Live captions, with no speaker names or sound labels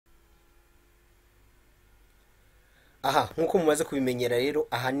Aha nkuko mumaze kubimenyera rero,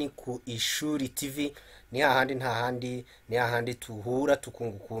 aha ni ku Ishuri TV, ni hahandi ni hahandi tuhura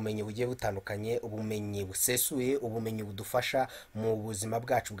tukunguka ubumenyi bugiye butandukanye, ubumenyi busesuye, ubumenyi budufasha mu buzima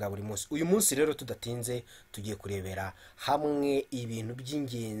bwacu bwa buri munsi. Uyu munsi rero tudatinze tugiye kurebera hamwe ibintu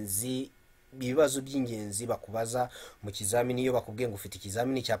by'ingenzi, ibibazo by'ingenzi bakubaza mu kizamini iyo bakubwiye ngo ufite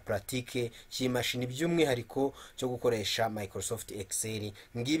ikizamini cya pratique cy'imashini, by'umwihariko cyo gukoresha Microsoft Excel.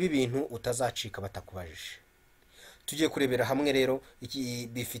 Ngibi ibintu utazacika batakubajije. Tugiye kurebera hamwe rero, iki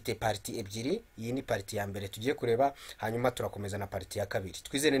bifite parti ebyiri. Iyi ni parti ya mbere tugiye kureba, hanyuma turakomeza na parti ya kabiri.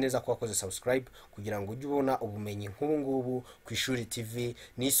 Twizere neza ko wakoze subscribe kugira ngo ujye ubona ubumenyi nk'ubu ngubu ku Ishuri TV.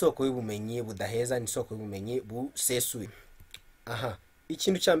 Ni isoko y'ubumenyi budaheza, ni isoko y'ubumenyi busesuye. Aha,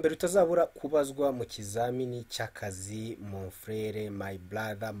 ikintu cya mbere utazabura kubazwa mu kizamini cy'akazi, mon frere, my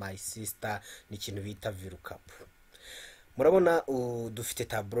brother, my sister, ni ikintu bita VLOOKUP. Murabona dufite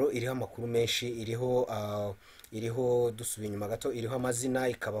tableau iriho amakuru menshi, iriho dusubiye inyuma gato, iriho amazina,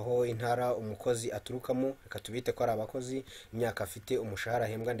 ikabaho intara umukozi aturukamo, reka tubite ko ari abakozi, imyaka afite, umushahara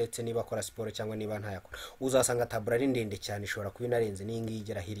ahembwa, ndetse niba akora siporo cyangwa niba ntayakora. Uzasanga tableau ari ndende cyane, ishobora kuba inarenze n'ingi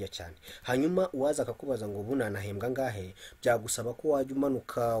igera hirya cyane. Hanyuma uwaza akakubaza ngo ubu nanahembwa ngahe, byagusaba ko wajya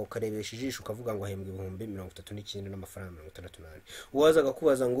umanuka ukarebesha ijisho ukavuga ngo ahembwa ibihumbi 39 n'amafaranga 68. Uwaza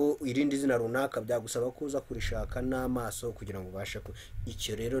akakubaza ngo irindi zina runaka, byagusaba ko uza kurishaka n'amaso kugira ngo ubashe ku.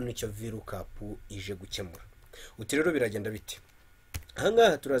 Icyo rero nicyo VLOOKUP ije gukemura. Uti rero biragenda biti.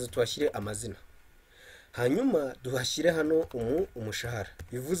 Ahangaha turaza tuhashyire amazina, hanyuma duhashyire hano umushahara.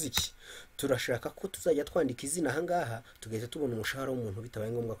 Bivuze iki? Turashaka ko tuzajya twandika izina ahangaha tugahita tubona umushahara w'umuntu,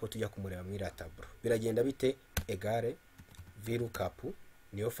 bitabaye ngombwa ko tujya kumureba muri tableau. Biragenda bite? Egare VLOOKUP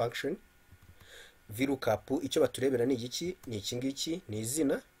niyo function. VLOOKUP icyo baturebera ni iki? Ni iki ngiki, ni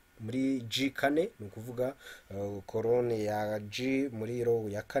izina muri G4, ni ukuvuga colonne ya G muri row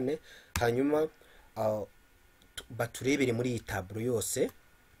ya 4. Hanyuma baturebere muri iyi tableau yose.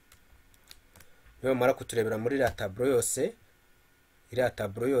 Niba kuturebera muri iriya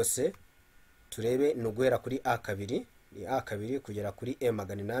tableau yose, turebe ni uguhera kuri A2, ni A2 kugera kuri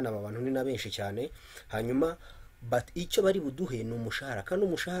M800. Aba bantu ni na benshi cyane. Hanyuma icyo bari buduhe ni umushahara, kandi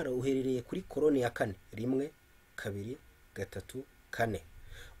umushahara uherereye kuri colonne ya 4, 1 2 3 4.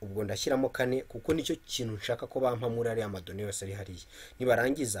 Ubwo ndashyiramo 4 kuko nicyo kintu nshaka ko bampa muri ari amadone yose ari hariya.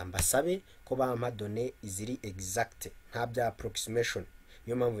 Nibarangiza mbasabe ko bampa done iziri exact, nta bya approximation.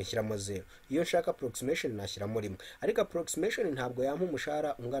 Niyo mpamvu nshyiramo 0. Iyo nshaka approximation nashyiramo 1, ariko approximation ntabwo yampa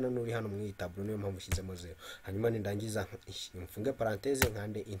umushahara ungana n'uri hano mu tableau. Niyo mpamvu nshyizemo 0. Hanyuma nindangiza mfunge parenthèse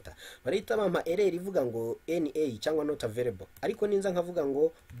nkande enter. Barita bampa error ivuga ngo NA cyangwa not available, ariko ninza nkavuga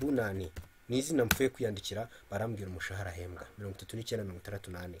ngo bunani ni izina mpfuye kwiyandikira, barambwira umushahara ahembwa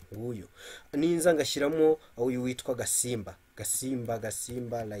 39.68. Nguyu ninza ngashyiramo uyu witwa Gasimba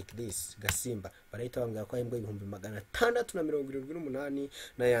like this, Gasimba, barahita bambwira ko ahembwa 678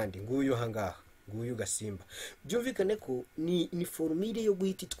 n'ayandi. Nguyu hangaha, nguyu Gasimba. Byumvikane ko ni formule yo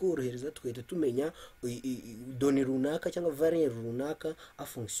guhita tworohereza twete tumenya doni runaka cyangwa variable runaka a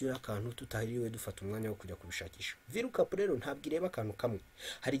fonction y'akantu tutahiriwe dufata umwanya wo kujya kubishakisha. VLOOKUP rero ntabwo ireba akantu kamwe,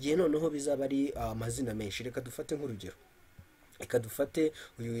 hari gihe noneho bizaba ari amazina menshi. Reka dufate nk'urugero, reka dufate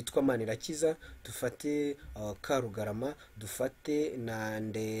uyu witwa Manirakiza, dufate Karugarama, dufate na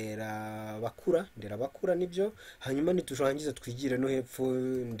Nderabakura nibyo. Hanyuma niturangiza twigire no hepfo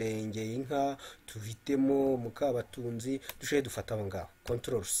Ndengeye inka, tuhitemo Mukabatunzi, dushoye dufata abo ngaho.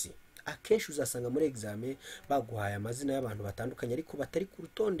 Control C. Akenshi uzasanga muri examen baguhaye amazina y'abantu batandukanye ariko batari ku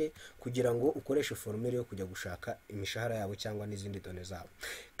rutonde, kugira ngo ukoreshe formule yo kujya gushaka imishahara yabo cyangwa n'izindi done zabo.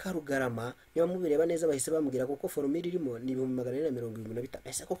 Karugarama niba mubireba neza bahise bambwira ko formule irimo ni 475.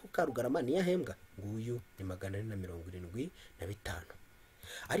 Ese koko Karugarama ni yahembwa? Nguyu ni 475.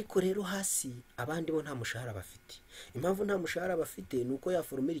 Ariko rero hasi abandi bo nta mushahara bafite. Impamvu nta mushahara bafite nuko ya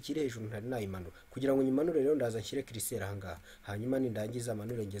formule ikiri hejuru ntari nayimanura. Kugira ngo nyimanure rero ndaza nshyire crisera ahangaha, hanyuma nindangiza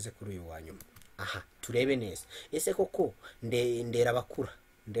manure ngeze kuri uyu wanyuma. Aha, turebe neza. Ese koko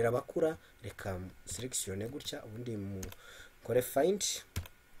Nderabakura, reka selection gutya, ubundi mu kore find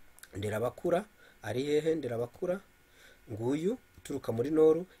Nderabakura ari hehe. Nderabakura nguyu turuka muri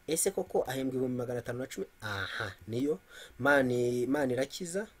Noru. Ese koko ahembwa 510? Aha, niyo.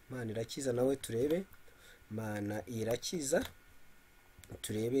 Manirakiza nawe turebe.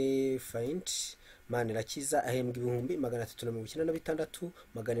 Turebe find Manirakiza ahembwa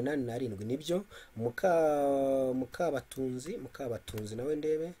 396,807. Nibyo. Mukabatunzi nawe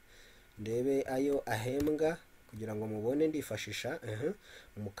ndebe ayo ahembwa kugira ngo mubone ndifashisha.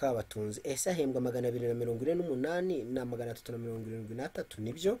 Mukabatunzi ese ahembwa 248 na 373.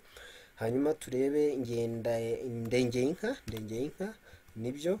 Nibyo. Hanyuma turebe Ndengeye inka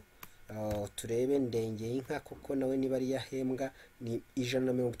nibyo. turebe ndengeye inka koko nawe niba ari yahembwa ni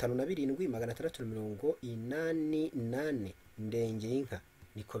 157,688 ndengeye inka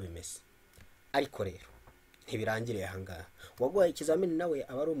niko bimeze. Ariko rero ntibirangiriye aha ngaha, waguhaye ikizamini nawe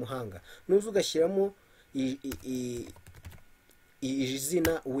aba ari umuhanga, nuza ugashyiramo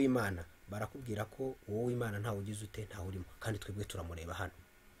izina Uwimana, barakubwira ko wowe Uwimana ntawe ugize ute, ntawe urimo, kandi twebwe turamureba hano.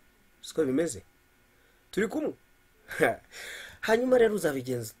 Siko bimeze, turi kumwe. Hanyuma rero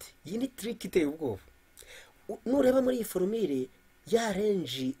uzabigenza ute? Iyi ni trick iteye ubwoba. Nureba muri iyi formule ya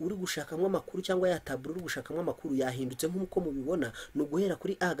range uri gushakamo amakuru cyangwa ya taburo uri gushakamo amakuru yahindutse nk'uko mubibona, no guhera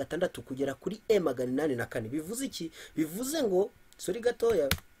kuri A6 kugera kuri E804. Bivuze iki? Bivuze ngo sorry gatoya,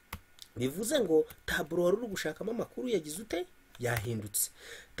 bivuze ngo taburo uri gushakamo amakuru yagize ute, yahindutse.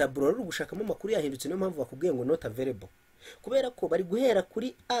 Taburo uri gushakamo amakuru yahindutse, niyo mpamvu bakubwiye ngo not available, kubera ko bari guhera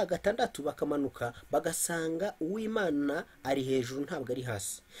kuri A6 bakamanuka bagasanga Uwimana ari hejuru ntabwo ari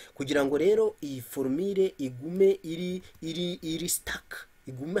hasi, kugira ngo rero iyi formule igume iri stack,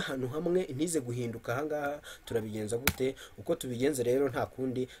 igume ahantu hamwe ntize guhinduka. Aha ngaha turabigenza gute? Uko tubigenza rero nta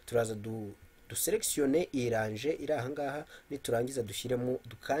kundi, turaza duselectione iranje iri aha ngaha, niturangiza dushyiremo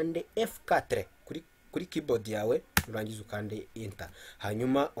dukande F4 kuri keyboard yawe, urangiza ukande enter,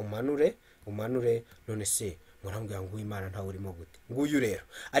 hanyuma umanure. None se murambwira ngo Uwimana ntawe urimo gute? Nguyu rero.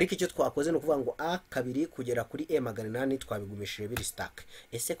 Ariko icyo twakoze no kuvuga ngo A2 kugera kuri E800 twabigumishije biri stack.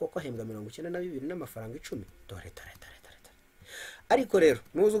 Ese koko hembwa 92 n'amafaranga 10? Dore. Ariko rero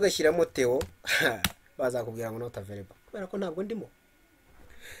nuza ugashyiramo Theo bazakubwira ngo not available, kubera ko ntabwo ndimo.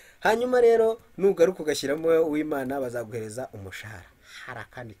 Hanyuma rero nugaruka ugashyiramo Uwimana bazaguhereza umushahara. Hari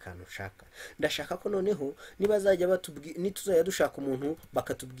akandi kantu ushaka, ndashaka ko noneho nibazajya nituzajya dushaka umuntu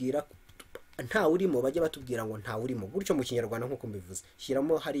bakatubwira nta urimo, bajya batubwira ngo nta urimo, gutyo mu kinyarwanda nkuko mbivuze.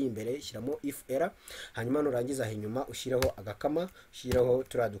 Shyiramo hari imbere, shyiramo if error, hanyuma nurangiza inyuma ushyiraho agakama, ushyiraho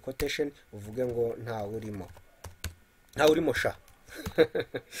turadu quotation, uvuge ngo nta urimo sha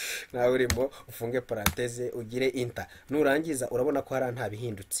nta urimo, ufunge parenthese, ugire enter. Nurangiza urabona ko hari nta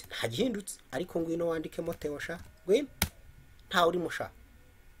bihindutse, nta gihindutse, ariko ngwino wandikemo Theo sha, ngwino nta urimo sha.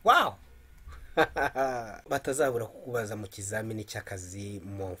 Wow. Batazabura kukubaza mu kizamini cy'akazi,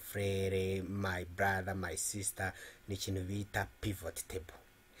 mon frere, my brother, my sister, ni ikintu bita pivot table.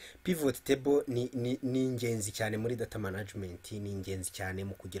 Pivot table ni ingenzi cyane muri data management, ni ingenzi cyane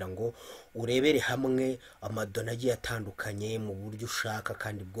mu kugira ngo urebere hamwe amadona agiye atandukanye mu buryo ushaka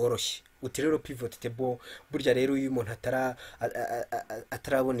kandi bworoshye. Uti rero pivot table burya rero uyu umuntu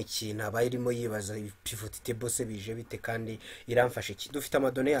atarabona ikintu aba irimo yibaza pivot table se bije bite kandi iramfasha iki. Dufite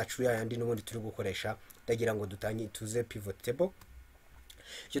amadona yacu yandi n'ubundi turi gukoresha, ndagira ngo tuze pivot table.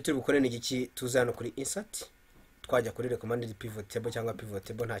 Icyo turi gukora ni iki? Tuza hano kuri insert, twajya kuri recommended pivot table cyangwa pivot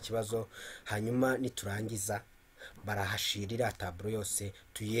table, nta kibazo. Hanyuma niturangiza barahashirira taburo yose,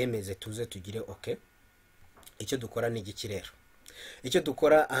 tuyemeze, tuze tugire okay. Icyo dukora ni iki rero? Icyo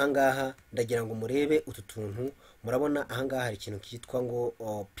dukora aha ngaha ndagira ngo murebe utu tuntu, murabona aha ngaha hari ikintu cyitwa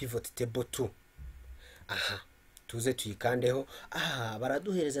ngo pivot table 2. Aha tuze tuyikandeho. Aha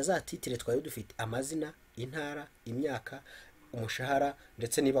baraduhereza za titire twari dufite, amazina, intara, imyaka, umushahara,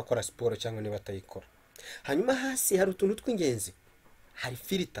 ndetse niba akora siporo cyangwa niba atayikora. Hanyuma hasi hari utuntu tw'ingenzi, hari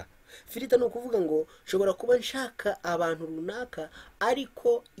filter. Filter no kuvuga ngo nshobora kuba nshaka abantu runaka,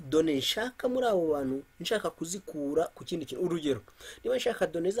 ariko done nshaka muri abo bantu nshaka kuzikura ku kindi kintu. Urugero, niba nshaka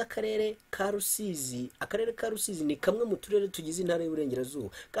done z'akarere ka Rusizi, akarere ka Rusizi ni kamwe mu turere tugize intara y'Uburengerazuba,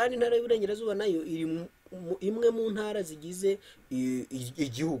 kandi intara y'Uburengerazuba nayo iri imwe mu ntara zigize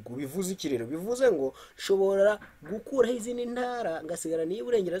igihugu. Bivuze iki rero? Bivuze ngo nshobora gukuraho izindi ntara ngasigara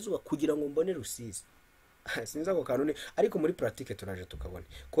n'iy'Uburengerazuba kugira ngo mbone Rusizi. Sinza ko kanone, ariko muri pratique turaje tukabone.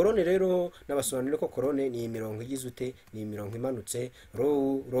 Korone rero nabasobanurire ko korone ni imirongo igize ute, ni imirongo imanutse.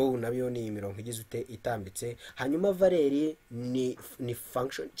 Row nabyo ni imirongo igize ute itambitse. Hanyuma valeri ni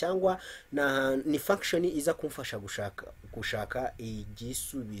function cyangwa ni function iza kumfasha gushaka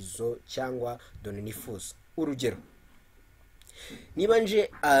igisubizo cyangwa done nifuza. Urugero, niba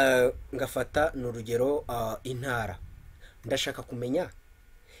nje ngafata n'urugero intara, ndashaka kumenya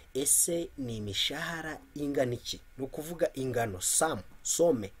ese ni imishahara ingana iki, no kuvuga ingano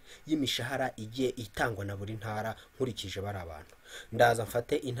some y'imishahara igiye itangwa na buri ntara nkurikije bari abantu. Ndaza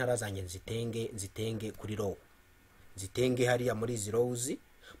mfate intara zanjye nzitenge kuri row, nzitenge hariya muri izi rows.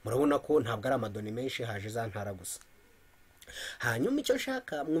 Murabona ko ntabwo ari amadoni menshi, haje za ntara gusa. Hanyuma icyo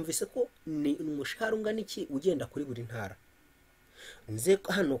nshaka, mwumvise ko ni umushahara ungana iki ugenda kuri buri ntara. nze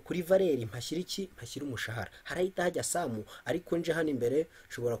hano kuri valeri mpashyira iki, mpashyira umushahara, harahita hajya samu, ariko nje hano imbere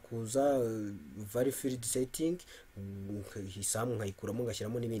nshobora kuza vari field setting, samu nkayikuramo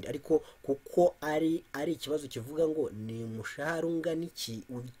ngashyiramo n'ibindi, ariko kuko ari ikibazo kivuga ngo ni umushahara ungana iki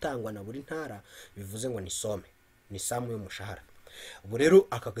utangwa na buri ntara, bivuze ngo ni some, ni samu y'umushahara. ubu rero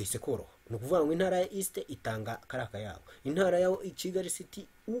aka gahise koroha, ni ukuvuga ngo intara ya East itanga karaka yawo, intara ya Kigali City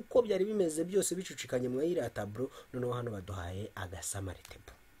uko byari bimeze byose bicucikanye mu iriya tableau, noneho hano baduhaye agasamare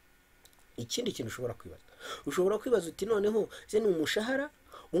table. Ikindi kintu ushobora kwibaza uti noneho ze ni umushahara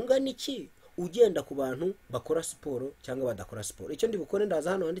ungana iki ugenda ku bantu bakora siporo cyangwa badakora siporo. Icyo ndi bukore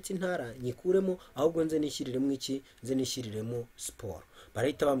ndaza hano handitse intara nyikuremo, ahubwo nze nishyiriremo iki, nze nishyiriremo siporo.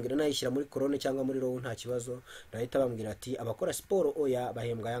 Barahita bambwira nayishyira muri korone cyangwa muri row nta kibazo, barahita bambwira ati abakora siporo oya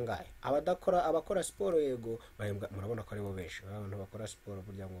bahembwa yangahe, abakora siporo yego bahembwa. Murabona ko ari bo benshi abantu bakora siporo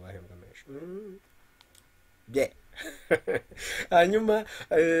burya ngo bahembwa menshi bye. Hanyuma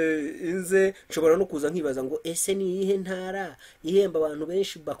inze nshobora no kuza nkibaza ngo ese ni iyihe ntara ihemba abantu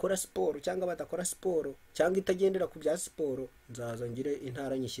benshi bakora siporo cyangwa badakora siporo cyangwa itagendera ku bya siporo. Nzaza ngire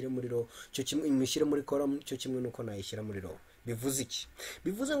intara nyishyire muri row, cyo kimwe imishyire muri column, cyo kimwe nuko nayishyira muri row. Bivuze iki?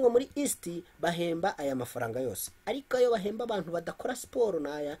 Bivuze ngo muri East bahemba aya mafaranga yose, ariko ayo bahemba abantu badakora siporo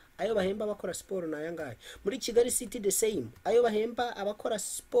naya, ayo bahemba abakora siporo naya ngahe. Muri Kigali City the same, ayo bahemba abakora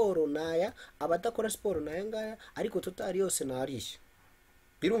siporo naya, abadakora siporo naya ngaya, ariko total yose narishye.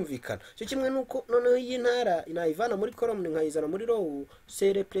 Birumvikana. Cyo kimwe nuko noneho iyi ntara inayivana muri column nkayizana muri row,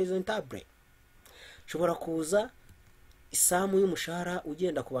 c'est représentable. Shobora kuza isamu y'umushahara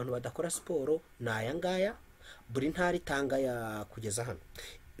ugenda ku bantu badakora siporo naya ngaya, buri ntara itanga ya kugeza hano.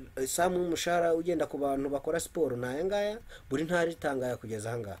 Isamu y'umushahara ugenda ku bantu bakora siporo naya ngaya, buri ntara itanga ya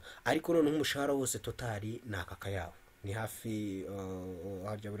kugeza hanga, ariko none umushahara wose totali nakaka yawo ni hafi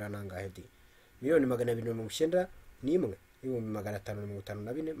harya buri nangahe di miliyoni 291 n'imwe ibihumbi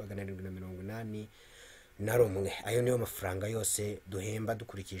 554 780 na rumwe. Ayo niyo mafaranga yose duhemba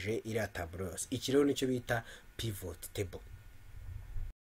dukurikije iriya tableau yose. Iki rero nicyo bita pivot table.